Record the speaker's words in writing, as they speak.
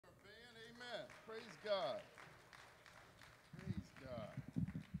God. Praise God.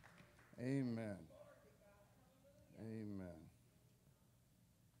 Amen. Amen.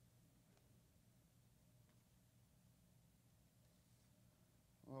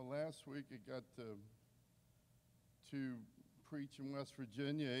 Well, last week I got to preach in West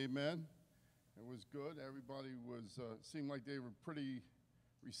Virginia. Amen. It was good. Everybody seemed like they were pretty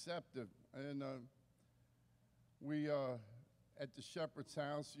receptive. And we at the shepherd's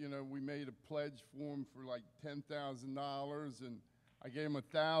house, we made a pledge for him for like $10,000, and I gave him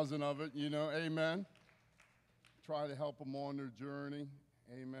 1,000 of it. Amen. Try to help them on their journey.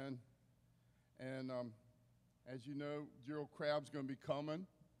 Amen. And as you know, Gerald Crabb's going to be coming.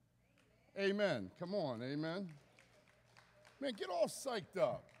 Amen. Come on. Amen. Man, get all psyched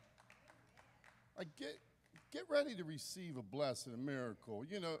up. Like get ready to receive a blessing, a miracle.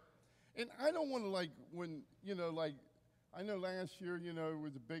 And I don't want to I know last year, it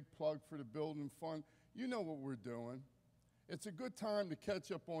was a big plug for the building fund. You know what we're doing. It's a good time to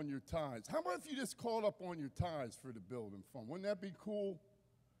catch up on your tithes. How about if you just caught up on your tithes for the building fund? Wouldn't that be cool?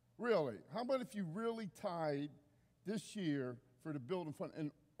 Really? How about if you really tithe this year for the building fund,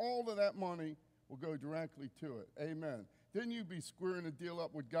 and all of that money will go directly to it? Amen. Then you'd be squaring a deal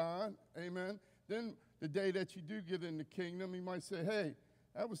up with God. Amen. Then the day that you do get in the kingdom, he might say, hey,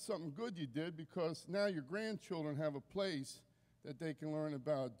 that was something good you did, because now your grandchildren have a place that they can learn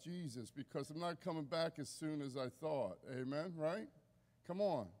about Jesus, because I'm not coming back as soon as I thought. Amen, right? Come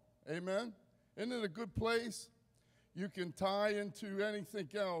on. Amen? Isn't it a good place? You can tie into anything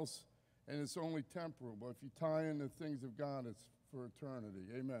else, and it's only temporal. But if you tie into things of God, it's for eternity.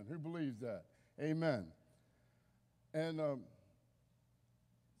 Amen. Who believes that? Amen. And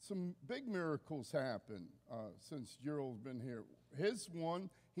some big miracles happened since Gerald's been here. His one,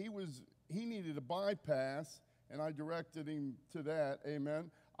 he needed a bypass, and I directed him to that. Amen.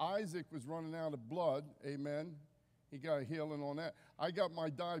 Isaac was running out of blood. Amen. He got a healing on that. I got my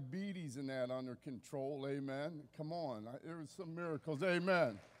diabetes and that under control. Amen. Come on. There was some miracles.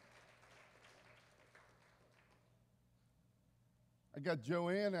 Amen. I got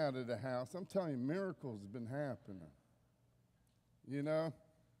Joanne out of the house. I'm telling you, miracles have been happening.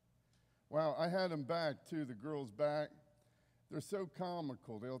 Wow, I had them back, too, the girls back. They're so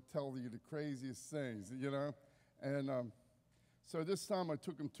comical. They'll tell you the craziest things, And so this time I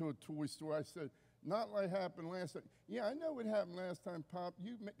took them to a toy store. I said, not like happened last time. Yeah, I know what happened last time, Pop.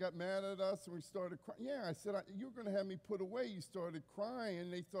 You got mad at us and we started crying. Yeah, I said, you were going to have me put away. You started crying,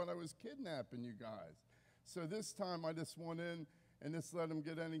 and they thought I was kidnapping you guys. So this time I just went in and just let them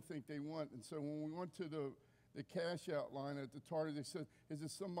get anything they want. And so when we went to the cash out line at the Target, they said, is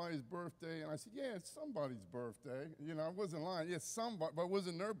it somebody's birthday? And I said, yeah, it's somebody's birthday. I wasn't lying. Yeah, somebody, but it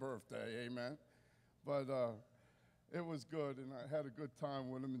wasn't their birthday, amen. But it was good, and I had a good time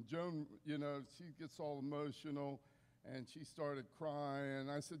with them. And Joan, she gets all emotional, and she started crying.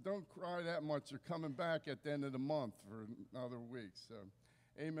 I said, don't cry that much. You're coming back at the end of the month for another week. So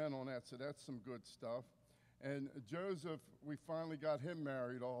amen on that. So that's some good stuff. And Joseph, we finally got him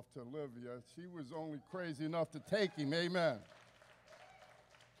married off to Olivia. She was only crazy enough to take him. Amen.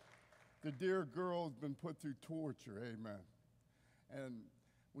 The dear girl has been put through torture. Amen. And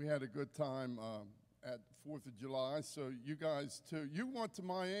we had a good time at 4th of July. So you guys, too. You went to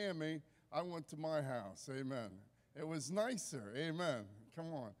Miami. I went to my house. Amen. It was nicer. Amen.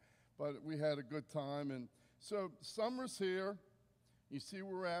 Come on. But we had a good time. And so summer's here. You see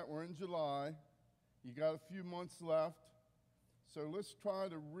where we're at. We're in July. You got a few months left, so let's try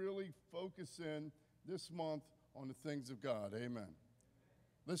to really focus in this month on the things of God. Amen.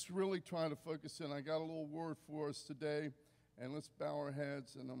 Let's really try to focus in. I got a little word for us today, and let's bow our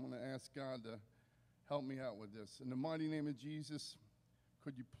heads, and I'm going to ask God to help me out with this. In the mighty name of Jesus,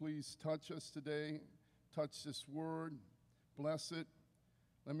 could you please touch us today, touch this word, bless it.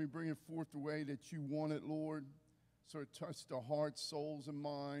 Let me bring it forth the way that you want it, Lord, so it touched the hearts, souls, and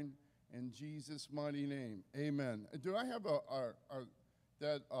mind. In Jesus' mighty name, amen. Do I have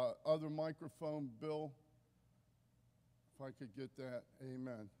that other microphone, Bill? If I could get that,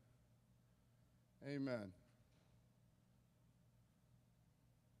 amen. Amen.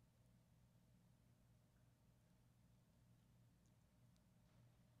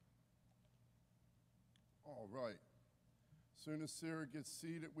 All right. As soon as Sarah gets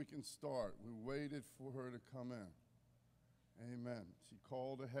seated, we can start. We waited for her to come in. Amen. She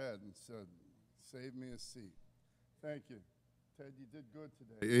called ahead and said, save me a seat. Thank you. Ted, you did good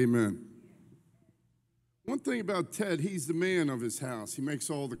today. Amen. One thing about Ted, he's the man of his house. He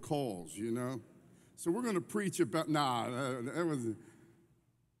makes all the calls, So we're going to preach about, that was,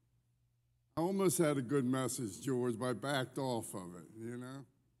 I almost had a good message, George, but I backed off of it, Amen.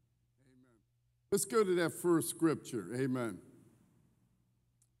 Let's go to that first scripture. Amen.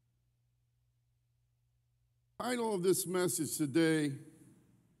 Title of this message today,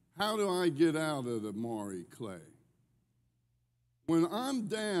 how do I get out of the miry clay? When I'm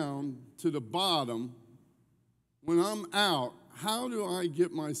down to the bottom, when I'm out, how do I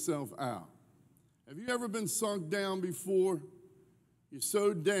get myself out? Have you ever been sunk down before? You're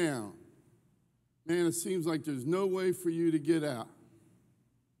so down. Man, it seems like there's no way for you to get out.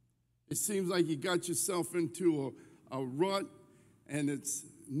 It seems like you got yourself into a rut and it's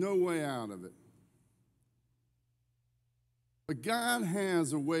no way out of it. But God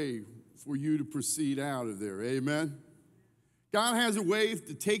has a way for you to proceed out of there, amen? God has a way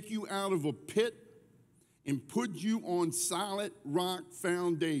to take you out of a pit and put you on solid rock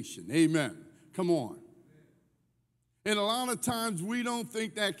foundation, amen? Come on. And a lot of times we don't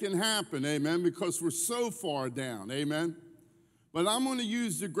think that can happen, amen, because we're so far down, amen? But I'm going to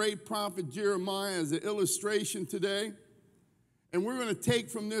use the great prophet Jeremiah as an illustration today, and we're going to take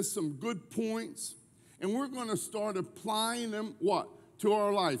from this some good points, and we're going to start applying them, what? To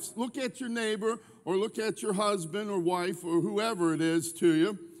our lives. Look at your neighbor or look at your husband or wife or whoever it is to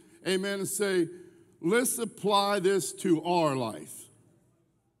you, amen, and say, let's apply this to our life.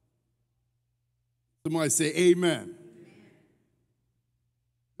 Somebody say amen.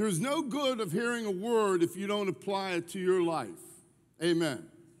 There's no good of hearing a word if you don't apply it to your life. Amen.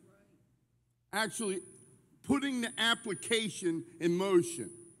 Actually, putting the application in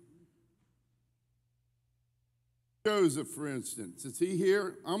motion. Joseph, for instance, is he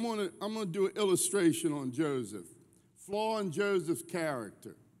here? I'm gonna do an illustration on Joseph. Flaw in Joseph's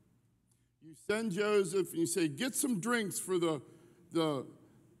character. You send Joseph and you say, get some drinks for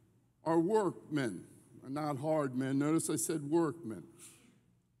our workmen, not hard men. Notice I said workmen.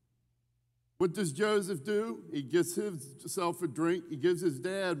 What does Joseph do? He gets himself a drink. He gives his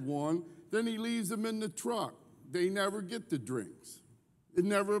dad one. Then he leaves them in the truck. They never get the drinks. It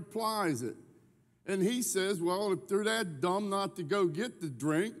never applies it. And he says, well, if they're that dumb not to go get the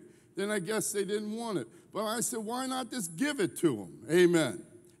drink, then I guess they didn't want it. But I said, why not just give it to them? Amen.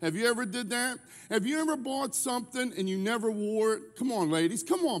 Have you ever did that? Have you ever bought something and you never wore it? Come on, ladies.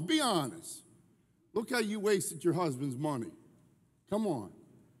 Come on, be honest. Look how you wasted your husband's money. Come on.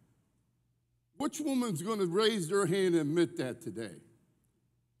 Which woman's going to raise their hand and admit that today?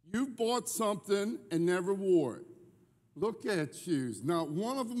 You bought something and never wore it. Look at you. Now,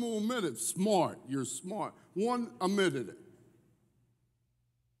 one of them will admit it. Smart. You're smart. One admitted it.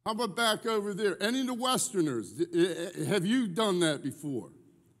 How about back over there? Any of the Westerners, have you done that before?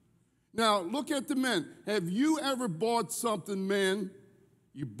 Now, look at the men. Have you ever bought something, men,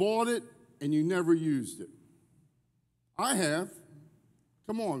 you bought it and you never used it? I have.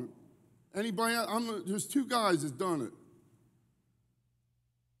 Come on. Anybody else? There's two guys that's done it.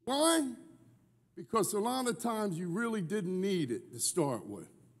 Why? Because a lot of times you really didn't need it to start with.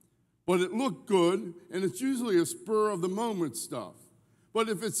 But it looked good, and it's usually a spur-of-the-moment stuff. But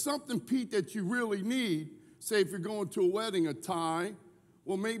if it's something, Pete, that you really need, say if you're going to a wedding, a tie,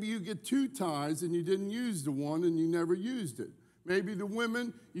 well, maybe you get two ties and you didn't use the one and you never used it. Maybe the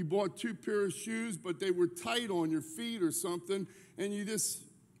women, you bought two pairs of shoes, but they were tight on your feet or something, and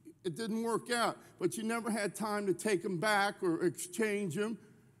it didn't work out. But you never had time to take them back or exchange them.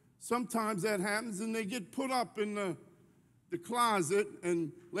 Sometimes that happens, and they get put up in the closet,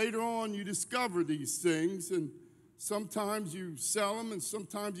 and later on you discover these things, and sometimes you sell them, and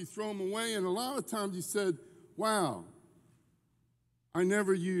sometimes you throw them away, and a lot of times you said, wow, I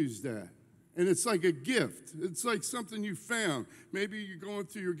never used that. And it's like a gift. It's like something you found. Maybe you're going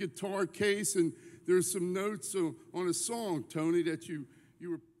through your guitar case, and there's some notes on a song, Tony, that you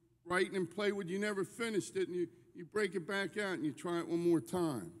were writing and play with. You never finished it, and you break it back out, and you try it one more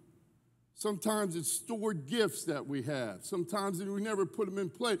time. Sometimes it's stored gifts that we have. Sometimes we never put them in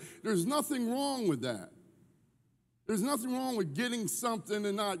play. There's nothing wrong with that. There's nothing wrong with getting something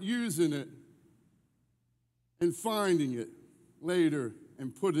and not using it and finding it later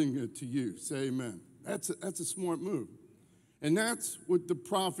and putting it to use. Amen. That's a smart move. And that's what the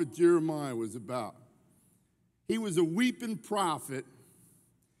prophet Jeremiah was about. He was a weeping prophet,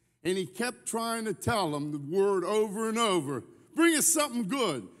 and he kept trying to tell them the word over and over, bring us something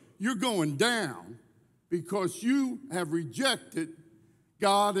good. You're going down because you have rejected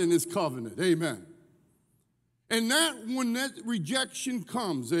God and his covenant. Amen. And when that rejection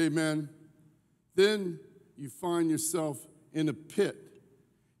comes, amen, then you find yourself in a pit.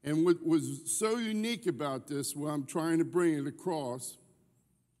 And what was so unique about this, what I'm trying to bring it across,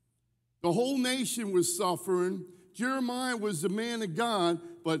 the whole nation was suffering. Jeremiah was the man of God,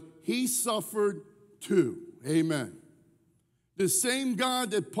 but he suffered too. Amen. The same God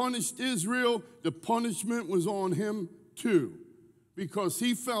that punished Israel, the punishment was on him too, because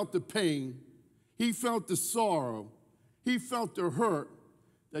he felt the pain, he felt the sorrow, he felt the hurt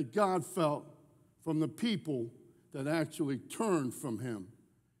that God felt from the people that actually turned from him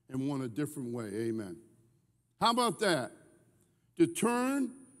and went a different way. Amen. How about that? To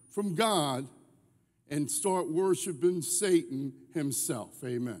turn from God and start worshiping Satan himself.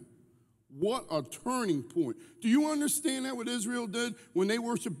 Amen. What a turning point. Do you understand that what Israel did? When they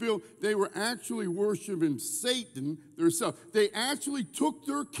worshiped Baal, they were actually worshiping Satan themselves. They actually took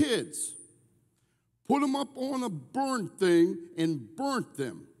their kids, put them up on a burn thing, and burnt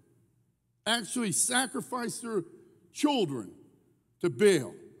them. Actually sacrificed their children to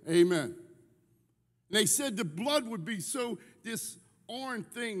Baal. Amen. And they said the blood would be so, this orange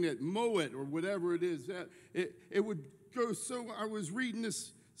thing that mow it or whatever it is, that it would go so, I was reading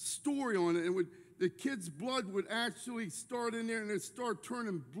this story on it, and the kid's blood would actually start in there and it'd start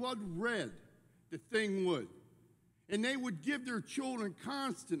turning blood red, the thing would. And they would give their children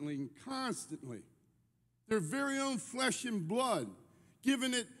constantly and constantly their very own flesh and blood,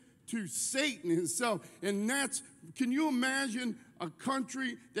 giving it to Satan himself. And that's, can you imagine a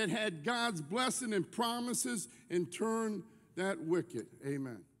country that had God's blessing and promises and turned that wicked?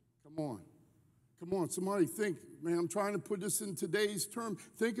 Amen. Come on. Come on, somebody think, man, I'm trying to put this in today's term.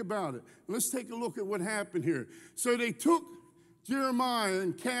 Think about it. Let's take a look at what happened here. So they took Jeremiah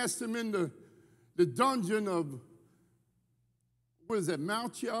and cast him in the dungeon of, what is that,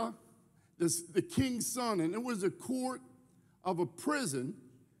 Malchiah, the king's son. And it was a court of a prison.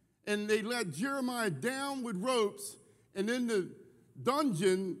 And they let Jeremiah down with ropes. And in the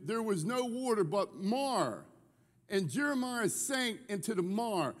dungeon, there was no water but mire. And Jeremiah sank into the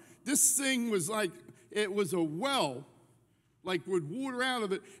mire. This thing was like, it was a well, like with water out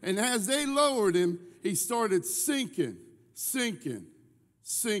of it. And as they lowered him, he started sinking, sinking,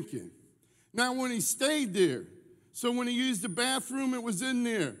 sinking. Now, when he stayed there, so when he used the bathroom, it was in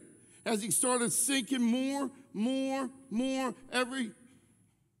there. As he started sinking more,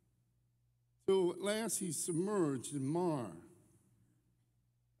 so at last he's submerged in mire.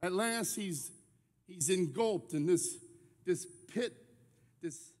 At last he's engulfed in this pit,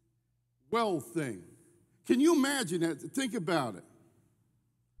 this well thing. Can you imagine that? Think about it.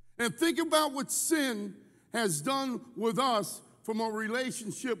 And think about what sin has done with us from our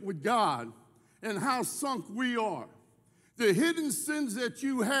relationship with God and how sunk we are. The hidden sins that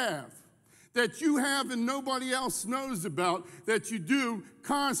you have and nobody else knows about, that you do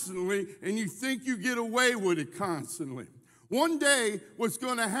constantly, and you think you get away with it constantly. One day, what's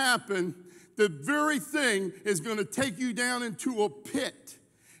going to happen, the very thing is going to take you down into a pit.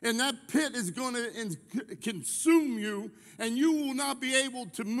 And that pit is going to consume you, and you will not be able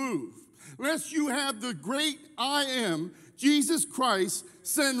to move. Unless you have the great I am, Jesus Christ,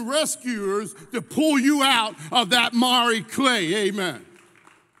 send rescuers to pull you out of that miry clay. Amen.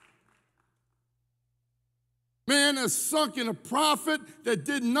 Man has sunk in a prophet that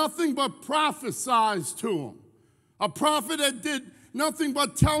did nothing but prophesize to him. A prophet that did nothing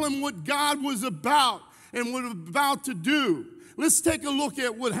but tell him what God was about and what he was about to do. Let's take a look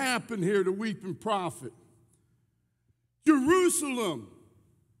at what happened here to weeping prophet. Jerusalem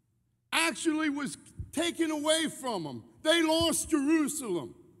actually was taken away from them. They lost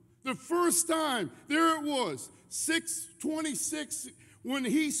Jerusalem. The first time, there it was, 626, when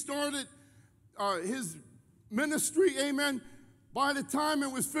he started his ministry, amen. By the time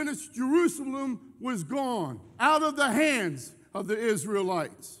it was finished, Jerusalem was gone, out of the hands of the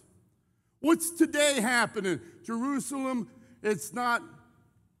Israelites. What's today happening? Jerusalem, it's not,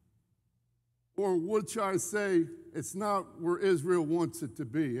 or what shall I say, it's not where Israel wants it to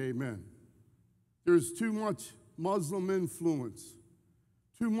be, amen. There's too much Muslim influence,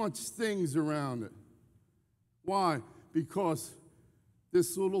 too much things around it. Why? Because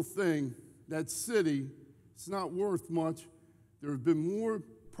this little thing, that city, it's not worth much. There have been more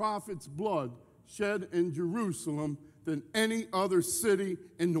prophets' blood shed in Jerusalem than any other city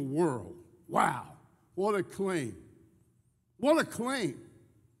in the world. Wow, what a claim. What a claim.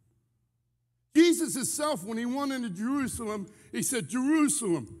 Jesus himself, when he went into Jerusalem, he said,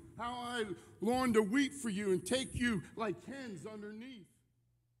 Jerusalem, how I longed to weep for you and take you like hens underneath.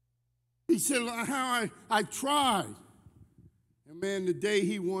 He said, how I tried. And man, the day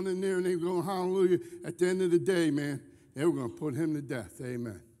he went in there and they were going, hallelujah, at the end of the day, man, they were going to put him to death.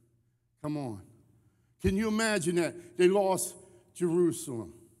 Amen. Come on. Can you imagine that? They lost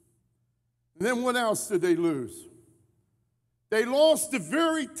Jerusalem. And then what else did they lose? They lost the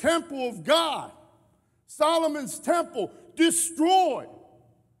very temple of God. Solomon's temple destroyed.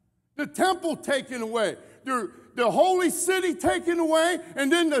 The temple taken away. the holy city taken away,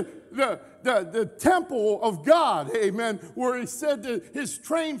 and then the temple of God, amen, where he said that his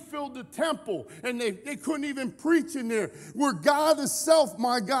train filled the temple, and they couldn't even preach in there, where God himself,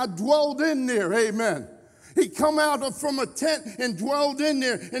 my God, dwelled in there, amen. He come out from a tent and dwelled in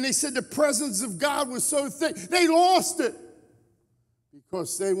there, and they said the presence of God was so thick. They lost it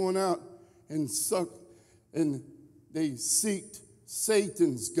because they went out and sucked, and they seeked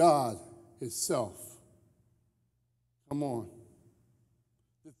Satan's God himself. Come on.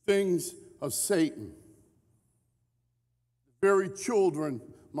 The things of Satan. The very children,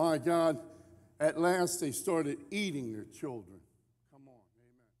 my God, at last they started eating their children. Come on,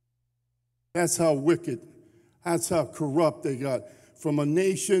 amen. That's how wicked, that's how corrupt they got. From a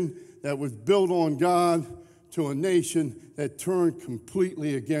nation that was built on God to a nation that turned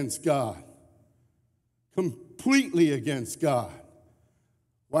completely against God. Completely against God.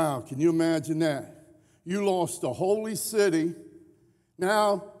 Wow, can you imagine that? You lost the holy city.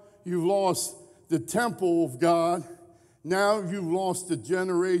 Now you've lost the temple of God. Now you've lost the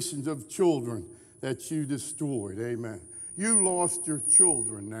generations of children that you destroyed. Amen. You lost your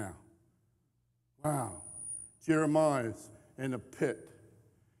children now. Wow. Jeremiah's in a pit.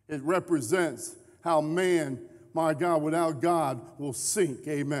 It represents how man, my God, without God will sink.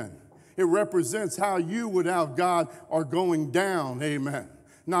 Amen. It represents how you without God are going down. Amen.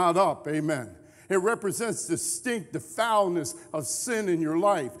 Not up. Amen. It represents the stink, the foulness of sin in your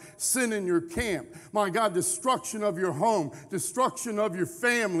life, sin in your camp. My God, destruction of your home, destruction of your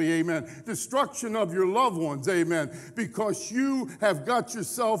family, amen. Destruction of your loved ones, amen. Because you have got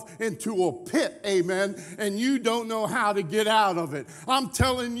yourself into a pit, amen, and you don't know how to get out of it. I'm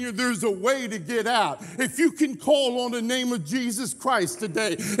telling you, there's a way to get out. If you can call on the name of Jesus Christ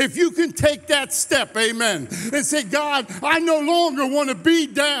today, if you can take that step, amen, and say, God, I no longer want to be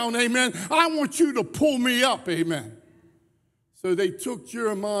down, amen. I want you to pull me up, amen. So they took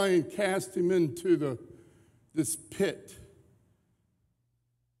Jeremiah and cast him into this pit.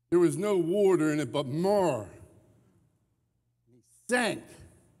 There was no water in it but myrrh. He sank,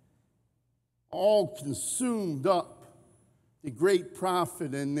 all consumed up, the great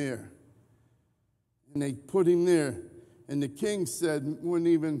prophet in there. And they put him there. And the king said,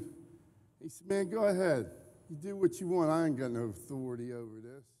 he said, man, go ahead. You do what you want. I ain't got no authority over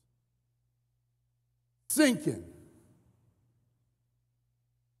this. Sinking.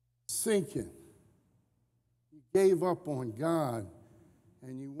 You gave up on God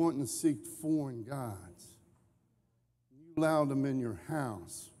and you want to seek foreign gods. You allowed them in your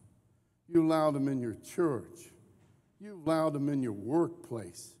house. You allowed them in your church. You allowed them in your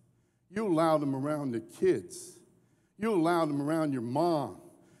workplace. You allowed them around the kids. You allowed them around your mom.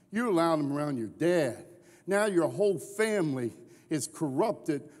 You allowed them around your dad. Now your whole family is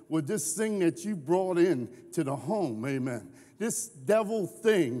corrupted with this thing that you brought in to the home, amen. This devil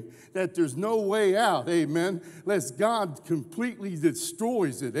thing that there's no way out, amen, lest God completely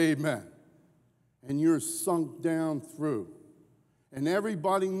destroys it, amen. And you're sunk down through. And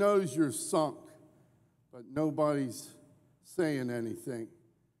everybody knows you're sunk, but nobody's saying anything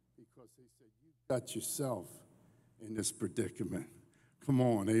because they said, you got yourself in this predicament. Come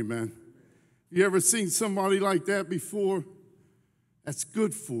on, amen. You ever seen somebody like that before? That's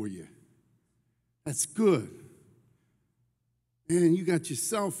good for you. That's good. Man, you got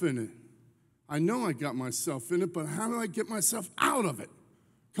yourself in it. I know I got myself in it, but how do I get myself out of it?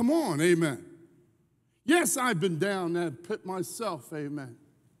 Come on, amen. Yes, I've been down that pit myself, amen.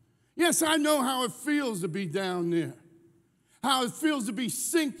 Yes, I know how it feels to be down there, how it feels to be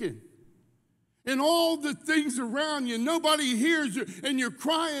sinking. And all the things around you, nobody hears you, and you're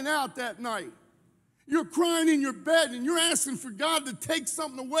crying out that night. You're crying in your bed, and you're asking for God to take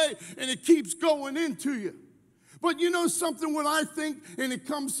something away, and it keeps going into you. But you know something, what I think, and it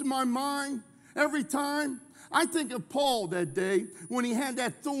comes to my mind every time? I think of Paul that day when he had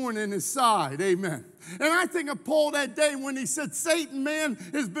that thorn in his side, amen. And I think of Paul that day when he said, Satan, man,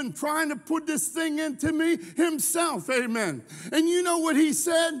 has been trying to put this thing into me himself, amen. And you know what he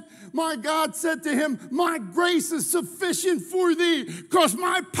said? My God said to him, my grace is sufficient for thee because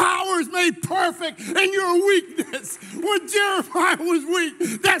my power is made perfect in your weakness. When Jeremiah was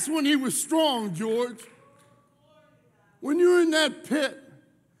weak, that's when he was strong, George. When you're in that pit,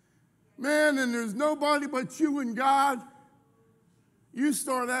 man, and there's nobody but you and God, you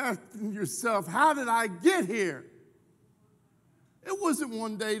start asking yourself, how did I get here? It wasn't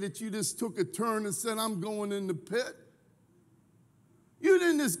one day that you just took a turn and said, I'm going in the pit. You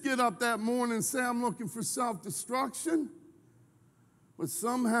didn't just get up that morning and say, I'm looking for self-destruction. But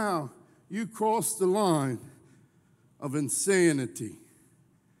somehow you crossed the line of insanity.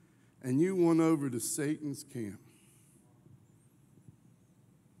 and you went over to Satan's camp.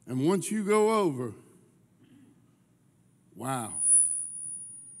 And once you go over, wow,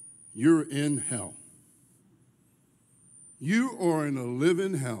 you're in hell. You are in a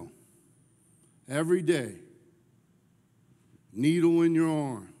living hell every day. Needle in your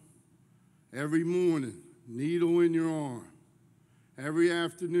arm. Every morning, needle in your arm. Every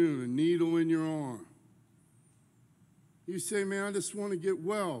afternoon, a needle in your arm. You say, man, I just want to get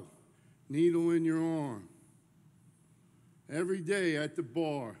well. Needle in your arm. Every day at the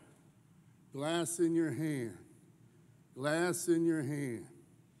bar, glass in your hand. Glass in your hand.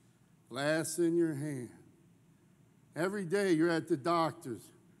 Glass in your hand. Every day you're at the doctor's.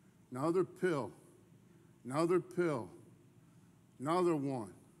 Another pill. Another pill. Another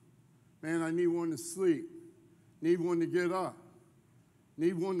one. Man, I need one to sleep. Need one to get up.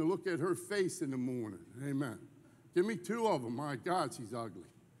 Need one to look at her face in the morning. Amen. Give me 2 of them. My God, she's ugly.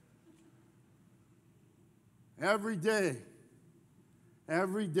 Every day.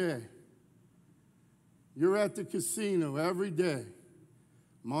 Every day. You're at the casino every day.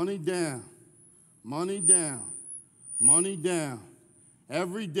 Money down. Money down. Money down.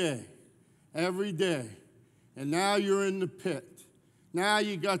 Every day. Every day. And now you're in the pit. Now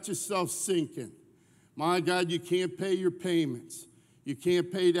you got yourself sinking. My God, you can't pay your payments. You can't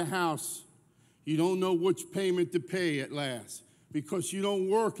pay the house. You don't know which payment to pay at last because you don't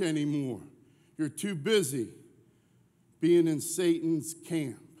work anymore. You're too busy being in Satan's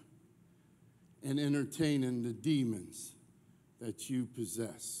camp and entertaining the demons that you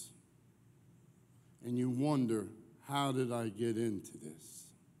possess. And you wonder, how did I get into this?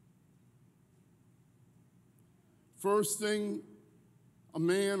 First thing a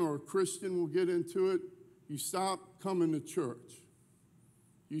man or a Christian will get into it, you stop coming to church.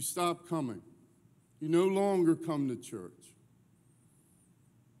 You stop coming. You no longer come to church.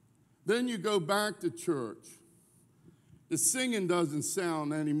 Then you go back to church. The singing doesn't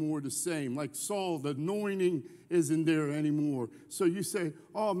sound anymore the same. Like Saul, the anointing isn't there anymore. So you say,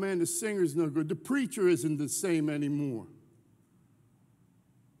 oh man, the singer's no good. The preacher isn't the same anymore.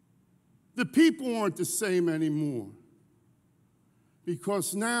 The people aren't the same anymore.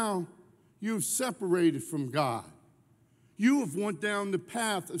 Because now you've separated from God. You have went down the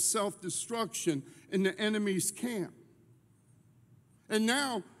path of self-destruction in the enemy's camp. And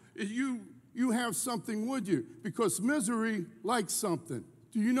now you have something with you because misery likes something.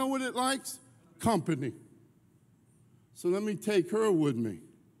 Do you know what it likes? Company. So let me take her with me.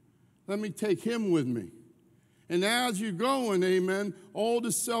 Let me take him with me. And as you're going, amen, all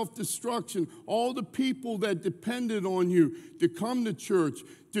the self-destruction, all the people that depended on you to come to church,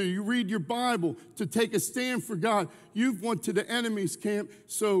 to you read your Bible, to take a stand for God, you've went to the enemy's camp,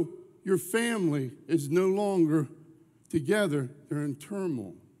 so your family is no longer together. They're in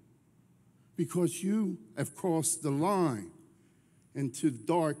turmoil because you have crossed the line into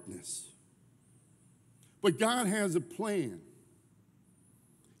darkness. But God has a plan.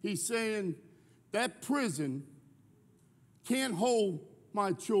 He's saying that prison can't hold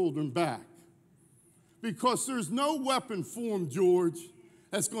my children back because there's no weapon formed, George,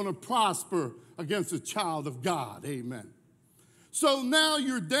 that's going to prosper against a child of God. Amen. So now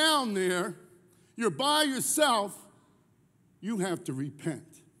you're down there, you're by yourself, you have to repent.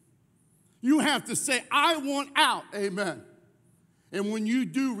 You have to say, I want out. Amen. And when you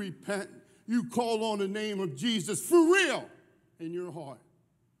do repent, you call on the name of Jesus for real in your heart.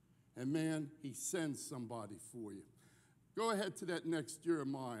 And man, he sends somebody for you. Go ahead to that next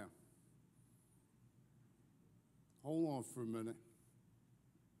Jeremiah. Hold on for a minute.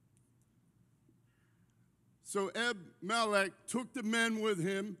 So Abimelech took the men with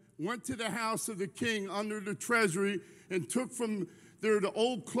him, went to the house of the king under the treasury, and took from there the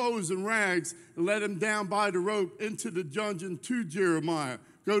old clothes and rags, and let him down by the rope into the dungeon to Jeremiah.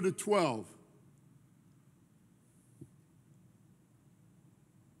 Go to 12.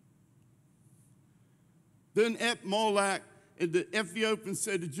 Then Abimelech and the Ethiopian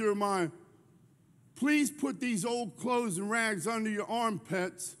said to Jeremiah, please put these old clothes and rags under your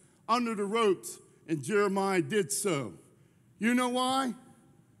armpits, under the ropes. And Jeremiah did so. You know why?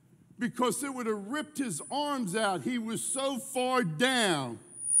 Because it would have ripped his arms out. He was so far down.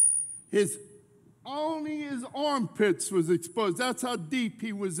 Only his armpits was exposed. That's how deep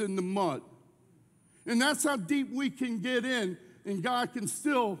he was in the mud. And that's how deep we can get in, and God can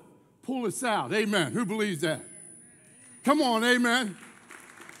still pull us out. Amen. Who believes that? Come on, amen.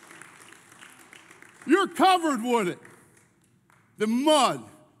 You're covered with it. The mud,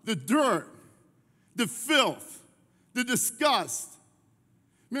 the dirt, the filth, the disgust.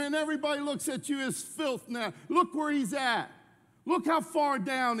 Man, everybody looks at you as filth now. Look where he's at. Look how far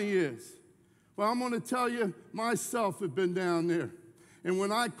down he is. Well, I'm going to tell you, myself have been down there. And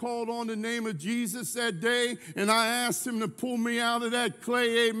when I called on the name of Jesus that day and I asked him to pull me out of that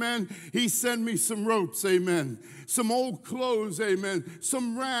clay, amen, he sent me some ropes, amen, some old clothes, amen,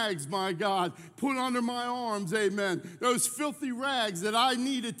 some rags, my God, put under my arms, amen, those filthy rags that I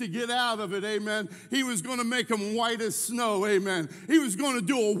needed to get out of it, amen. He was going to make them white as snow, amen. He was going to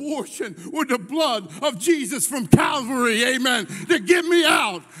do a washing with the blood of Jesus from Calvary, amen, to get me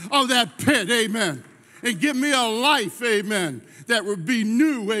out of that pit, amen, and give me a life, amen, that would be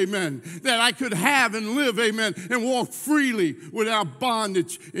new, amen, that I could have and live, amen, and walk freely without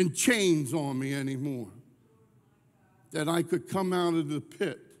bondage and chains on me anymore. That I could come out of the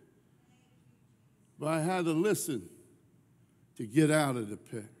pit. But I had to listen to get out of the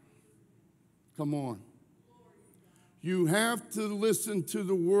pit. Come on. You have to listen to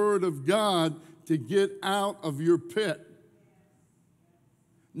the word of God to get out of your pit.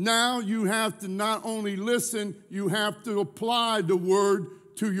 Now you have to not only listen, you have to apply the word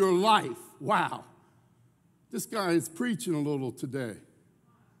to your life. Wow. This guy is preaching a little today.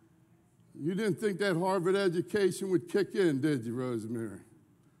 You didn't think that Harvard education would kick in, did you, Rosemary?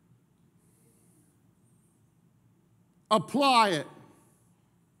 Apply it.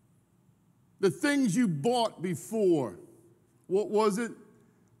 The things you bought before. What was it?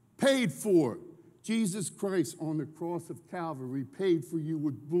 Paid for. Jesus Christ on the cross of Calvary paid for you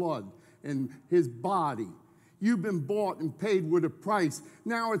with blood and his body. You've been bought and paid with a price.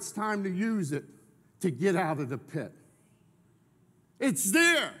 Now it's time to use it to get out of the pit. It's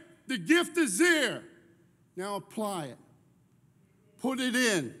there. The gift is there. Now apply it. Put it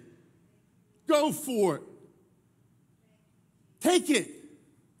in. Go for it. Take it.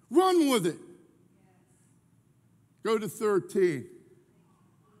 Run with it. Go to 13.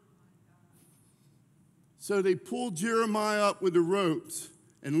 So they pulled Jeremiah up with the ropes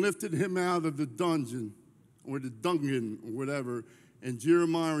and lifted him out of the dungeon or the dungeon or whatever, and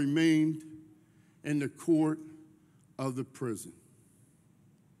Jeremiah remained in the court of the prison.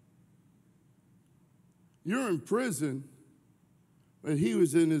 You're in prison, but he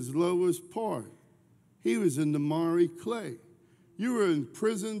was in his lowest part. He was in the miry clay. You were in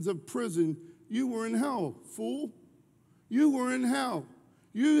prisons of prison. You were in hell, fool. You were in hell.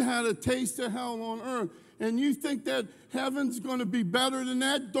 You had a taste of hell on earth. And you think that heaven's going to be better than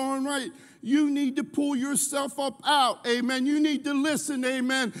that? Darn right. You need to pull yourself up out. Amen. You need to listen.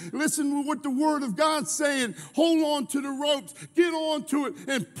 Amen. Listen to what the word of God's saying. Hold on to the ropes. Get on to it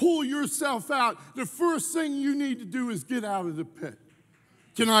and pull yourself out. The first thing you need to do is get out of the pit.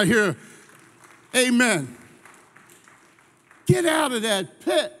 Can I hear amen? Get out of that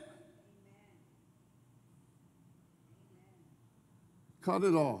pit. Cut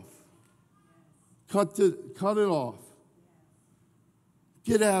it off. Cut it off.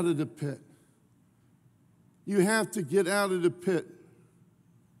 Get out of the pit. You have to get out of the pit.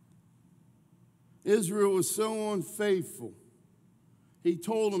 Israel was so unfaithful. He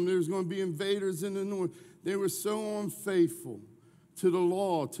told them there's going to be invaders in the north. They were so unfaithful to the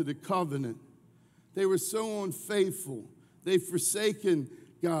law, to the covenant. They were so unfaithful. They forsaken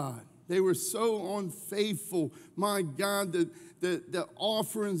God. They were so unfaithful, my God, that the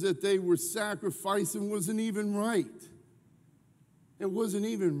offerings that they were sacrificing wasn't even right. It wasn't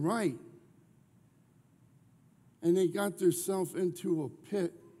even right. And they got themselves into a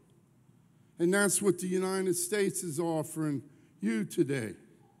pit. And that's what the United States is offering you today.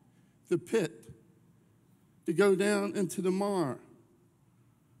 The pit. To go down into the mire.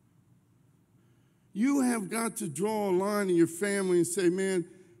 You have got to draw a line in your family and say, man,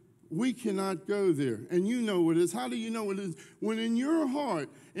 we cannot go there. And you know what it is. How do you know what it is? When in your heart,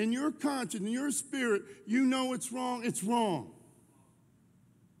 in your conscience, in your spirit, you know it's wrong, it's wrong.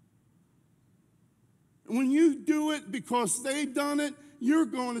 When you do it because they've done it, you're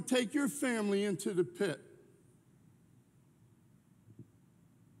going to take your family into the pit.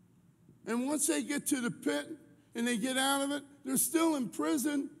 And once they get to the pit and they get out of it, they're still in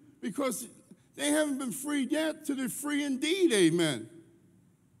prison because they haven't been freed yet till they're free indeed, amen.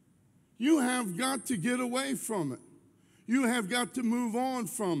 You have got to get away from it. You have got to move on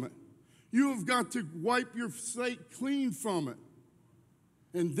from it. You have got to wipe your slate clean from it.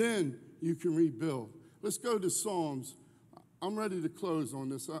 And then you can rebuild. Let's go to Psalms. I'm ready to close on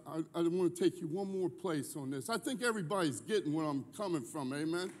this. I want to take you one more place on this. I think everybody's getting where I'm coming from,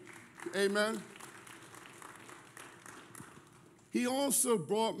 amen? Amen? He also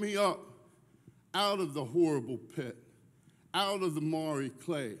brought me up out of the horrible pit, out of the miry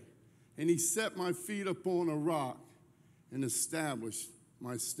clay. And he set my feet upon a rock and established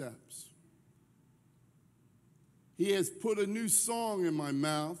my steps. He has put a new song in my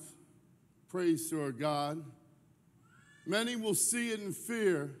mouth. Praise to our God. Many will see it in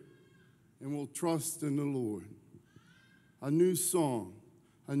fear and will trust in the Lord. A new song,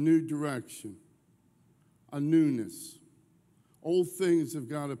 a new direction, a newness. Old things have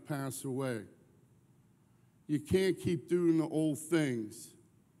got to pass away. You can't keep doing the old things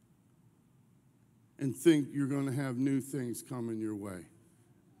and think you're going to have new things coming your way.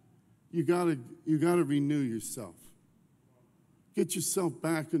 You got to renew yourself. Get yourself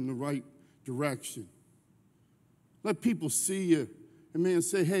back in the right direction. Let people see you and, man,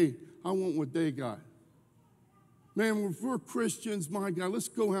 say, hey, I want what they got. Man, if we're Christians, my God, let's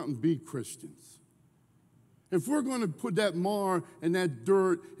go out and be Christians. If we're going to put that mar and that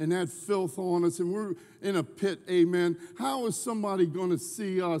dirt and that filth on us and we're in a pit, amen, how is somebody going to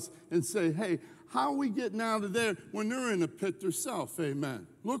see us and say, hey, how are we getting out of there when they're in a pit themselves, amen?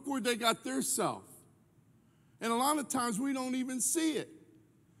 Look where they got their self. And a lot of times we don't even see it.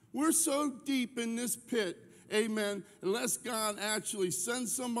 We're so deep in this pit, amen, unless God actually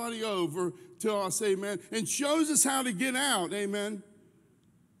sends somebody over to us, amen, and shows us how to get out, amen,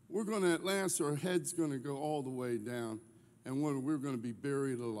 we're going to, at last, our head's going to go all the way down, and we're going to be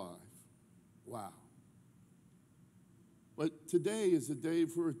buried alive. Wow. But today is a day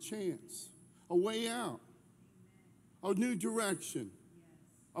for a chance, a way out, a new direction,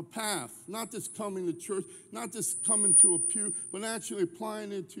 a path, not just coming to church, not just coming to a pew, but actually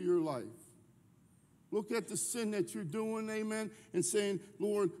applying it to your life. Look at the sin that you're doing, amen, and saying,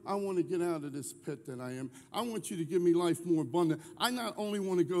 Lord, I want to get out of this pit that I am. I want you to give me life more abundant. I not only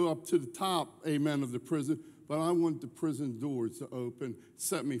want to go up to the top, amen, of the prison, but I want the prison doors to open.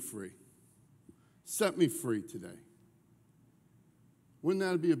 Set me free. Set me free today. Wouldn't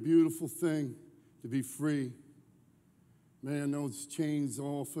that be a beautiful thing to be free? Man, those chains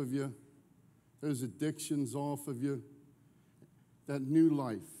off of you, those addictions off of you, that new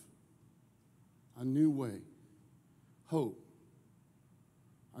life. A new way, hope,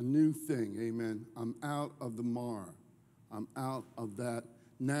 a new thing, amen. I'm out of the mar. I'm out of that.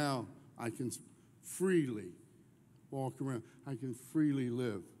 Now I can freely walk around. I can freely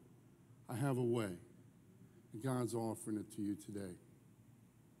live. I have a way. God's offering it to you today.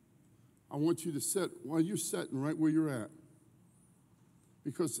 I want you to set, while you're sitting right where you're at,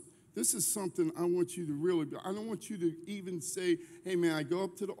 because this is something I want you to really, I don't want you to even say, hey, man, I go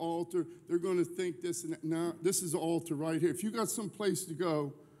up to the altar, they're going to think this and that. No, this is the altar right here. If you got some place to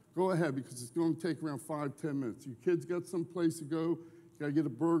go ahead, because it's going to take around 5-10 minutes. Your kids got some place to go, you got to get a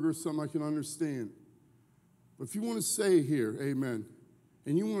burger or something, I can understand. But if you want to say here, amen,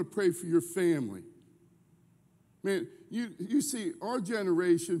 and you want to pray for your family, man, you see, our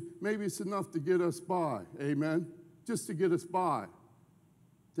generation, maybe it's enough to get us by, amen, just to get us by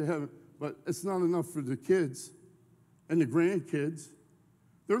to heaven, but it's not enough for the kids and the grandkids.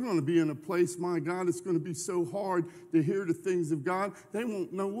 They're going to be in a place, my God, it's going to be so hard to hear the things of God, they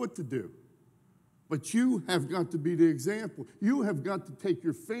won't know what to do. But you have got to be the example. You have got to take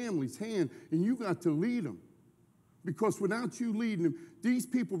your family's hand, and you got to lead them. Because without you leading them, these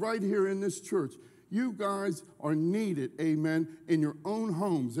people right here in this church, you guys are needed, amen, in your own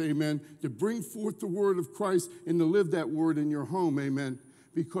homes, amen, to bring forth the word of Christ and to live that word in your home, amen.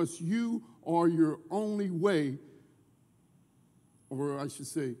 Because you are your only way, or I should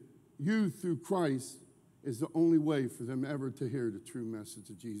say, you through Christ is the only way for them ever to hear the true message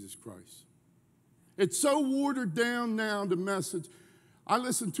of Jesus Christ. It's so watered down now, the message. I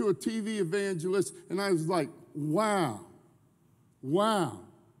listened to a TV evangelist, and I was like, wow.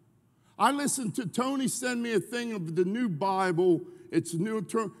 I listened to Tony send me a thing of the new Bible. It's a new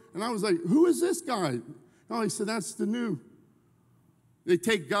term. And I was like, who is this guy? Oh, he said, that's the new. They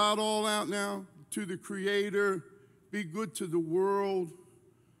take God all out now, to the Creator, be good to the world.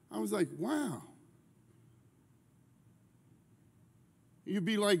 I was like, wow. You'd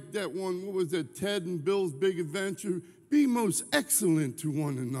be like that one, what was that, Ted and Bill's Big Adventure? Be most excellent to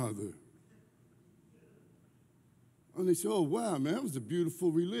one another. And they said, oh, wow, man, that was a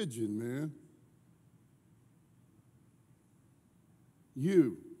beautiful religion, man.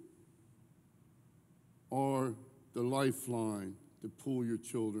 You are the lifeline to pull your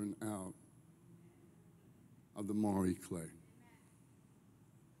children out of the miry clay.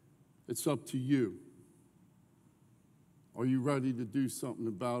 It's up to you. Are you ready to do something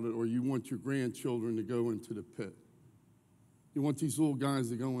about it, or you want your grandchildren to go into the pit? You want these little guys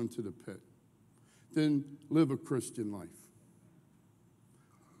to go into the pit? Then live a Christian life.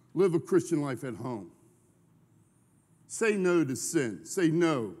 Live a Christian life at home. Say no to sin. Say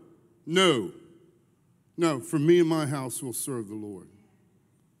no. No. No, for me and my house will serve the Lord.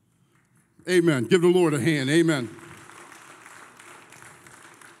 Amen. Give the Lord a hand. Amen.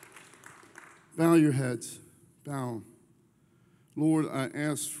 Bow your heads. Bow. Lord, I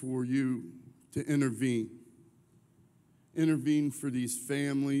ask for you to intervene. Intervene for these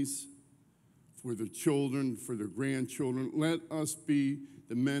families, for their children, for their grandchildren. Let us be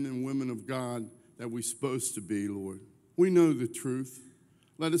the men and women of God that we're supposed to be, Lord. We know the truth.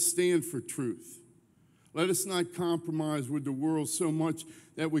 Let us stand for truth. Let us not compromise with the world so much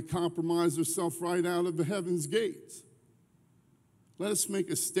that we compromise ourselves right out of the heaven's gates. Let us make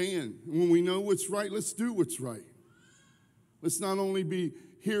a stand. When we know what's right, let's do what's right. Let's not only be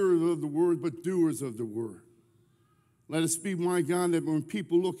hearers of the word, but doers of the word. Let us be, my God, that when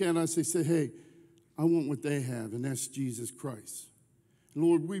people look at us, they say, hey, I want what they have, and that's Jesus Christ.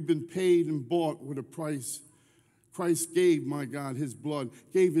 Lord, we've been paid and bought with a price. Christ gave, my God, his blood,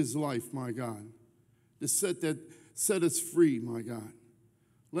 gave his life, my God, to set us free, my God.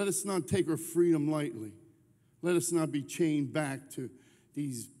 Let us not take our freedom lightly. Let us not be chained back to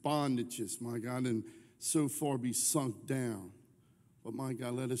these bondages, my God, and so far be sunk down. But, my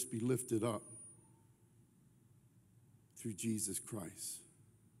God, let us be lifted up through Jesus Christ.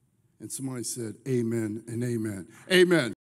 And somebody said, amen and amen. Amen.